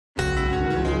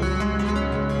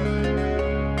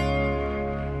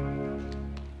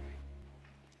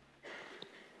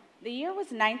The year was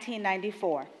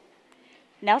 1994.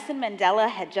 Nelson Mandela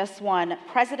had just won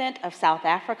President of South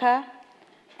Africa,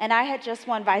 and I had just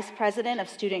won Vice President of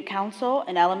Student Council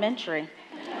in elementary.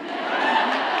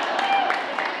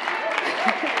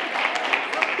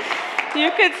 You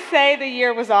could say the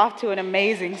year was off to an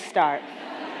amazing start.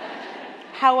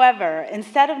 However,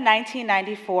 instead of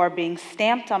 1994 being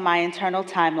stamped on my internal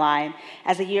timeline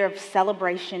as a year of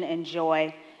celebration and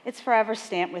joy, it's forever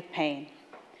stamped with pain,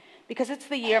 because it's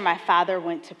the year my father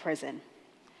went to prison.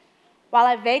 While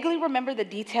I vaguely remember the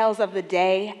details of the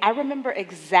day, I remember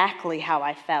exactly how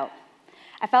I felt.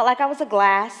 I felt like I was a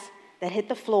glass that hit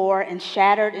the floor and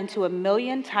shattered into a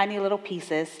million tiny little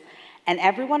pieces, and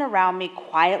everyone around me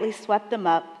quietly swept them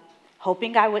up,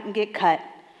 hoping I wouldn't get cut.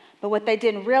 But what they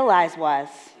didn't realize was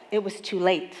it was too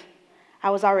late. I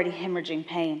was already hemorrhaging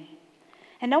pain.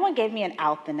 And no one gave me an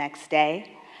out the next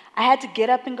day. I had to get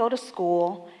up and go to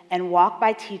school and walk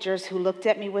by teachers who looked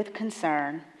at me with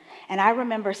concern. And I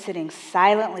remember sitting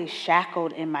silently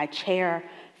shackled in my chair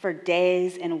for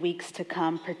days and weeks to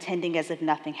come, pretending as if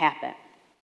nothing happened.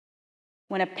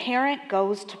 When a parent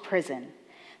goes to prison,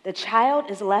 the child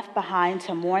is left behind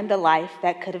to mourn the life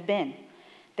that could have been.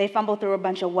 They fumble through a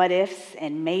bunch of what ifs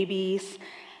and maybes,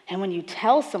 and when you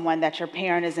tell someone that your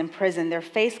parent is in prison, their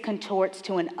face contorts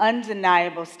to an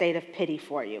undeniable state of pity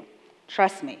for you.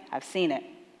 Trust me, I've seen it.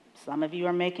 Some of you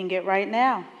are making it right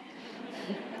now.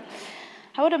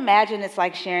 I would imagine it's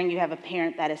like sharing you have a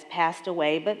parent that has passed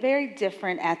away, but very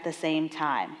different at the same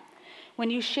time.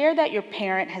 When you share that your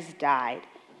parent has died,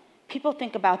 people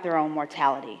think about their own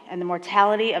mortality and the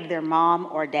mortality of their mom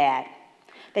or dad.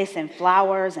 They send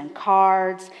flowers and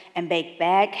cards and bake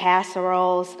bad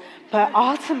casseroles, but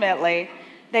ultimately,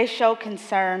 they show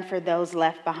concern for those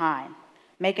left behind.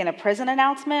 Making a prison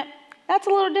announcement, that's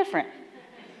a little different.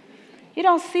 You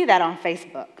don't see that on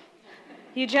Facebook.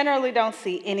 You generally don't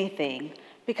see anything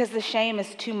because the shame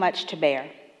is too much to bear.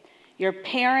 Your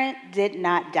parent did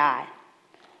not die,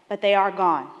 but they are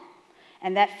gone,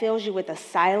 and that fills you with a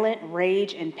silent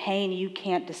rage and pain you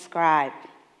can't describe.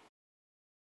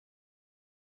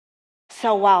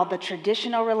 So while the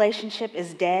traditional relationship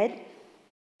is dead,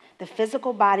 the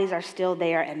physical bodies are still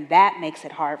there, and that makes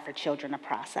it hard for children to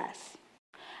process.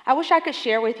 I wish I could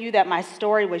share with you that my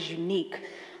story was unique,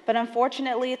 but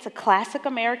unfortunately, it's a classic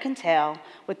American tale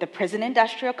with the prison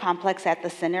industrial complex at the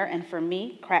center, and for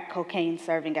me, crack cocaine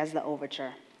serving as the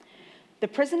overture. The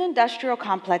prison industrial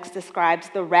complex describes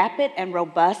the rapid and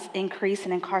robust increase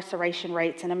in incarceration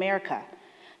rates in America.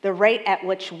 The rate at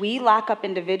which we lock up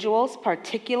individuals,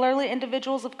 particularly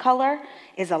individuals of color,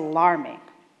 is alarming.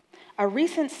 A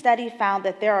recent study found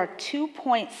that there are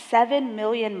 2.7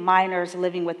 million minors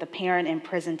living with a parent in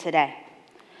prison today.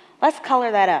 Let's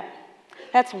color that up.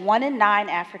 That's 1 in 9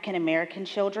 African American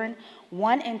children,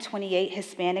 1 in 28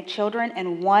 Hispanic children,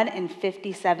 and 1 in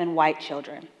 57 white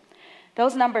children.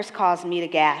 Those numbers caused me to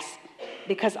gasp,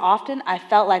 because often I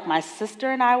felt like my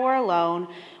sister and I were alone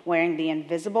wearing the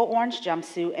invisible orange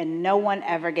jumpsuit, and no one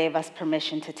ever gave us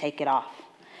permission to take it off.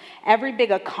 Every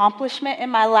big accomplishment in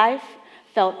my life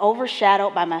felt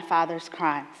overshadowed by my father's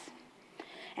crimes.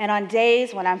 And on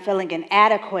days when I'm feeling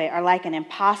inadequate or like an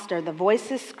imposter, the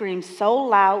voices scream so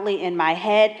loudly in my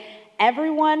head,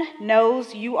 "Everyone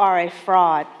knows you are a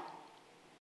fraud.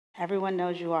 Everyone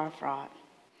knows you are a fraud."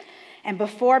 And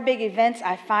before big events,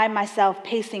 I find myself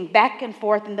pacing back and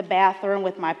forth in the bathroom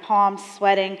with my palms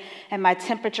sweating and my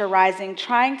temperature rising,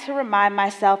 trying to remind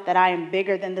myself that I am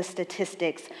bigger than the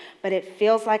statistics, but it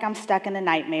feels like I'm stuck in a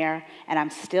nightmare, and I'm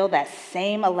still that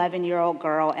same 11-year-old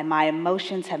girl, and my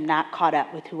emotions have not caught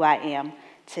up with who I am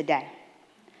today.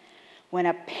 When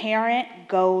a parent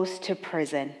goes to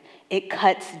prison, it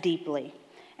cuts deeply.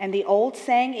 And the old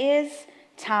saying is,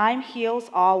 time heals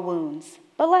all wounds.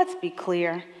 But let's be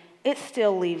clear, it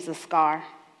still leaves a scar.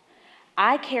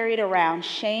 I carried around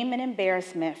shame and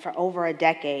embarrassment for over a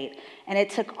decade, and it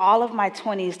took all of my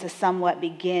 20s to somewhat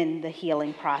begin the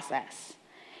healing process.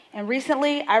 And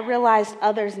recently, I realized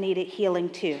others needed healing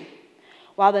too.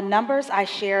 While the numbers I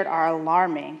shared are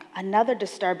alarming, another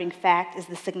disturbing fact is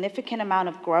the significant amount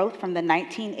of growth from the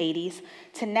 1980s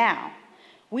to now.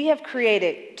 We have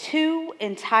created 2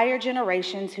 entire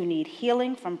generations who need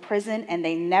healing from prison, and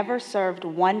they never served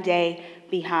one day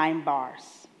behind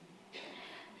bars.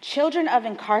 Children of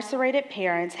incarcerated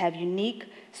parents have unique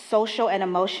social and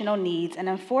emotional needs, and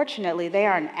unfortunately, they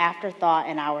are an afterthought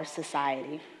in our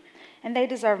society. And they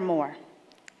deserve more.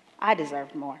 I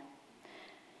deserve more.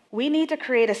 We need to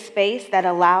create a space that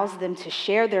allows them to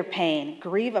share their pain,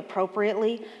 grieve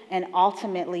appropriately, and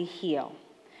ultimately heal.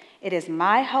 It is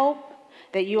my hope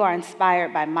that you are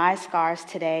inspired by my scars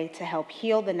today to help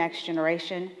heal the next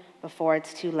generation before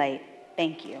it's too late.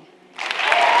 Thank you.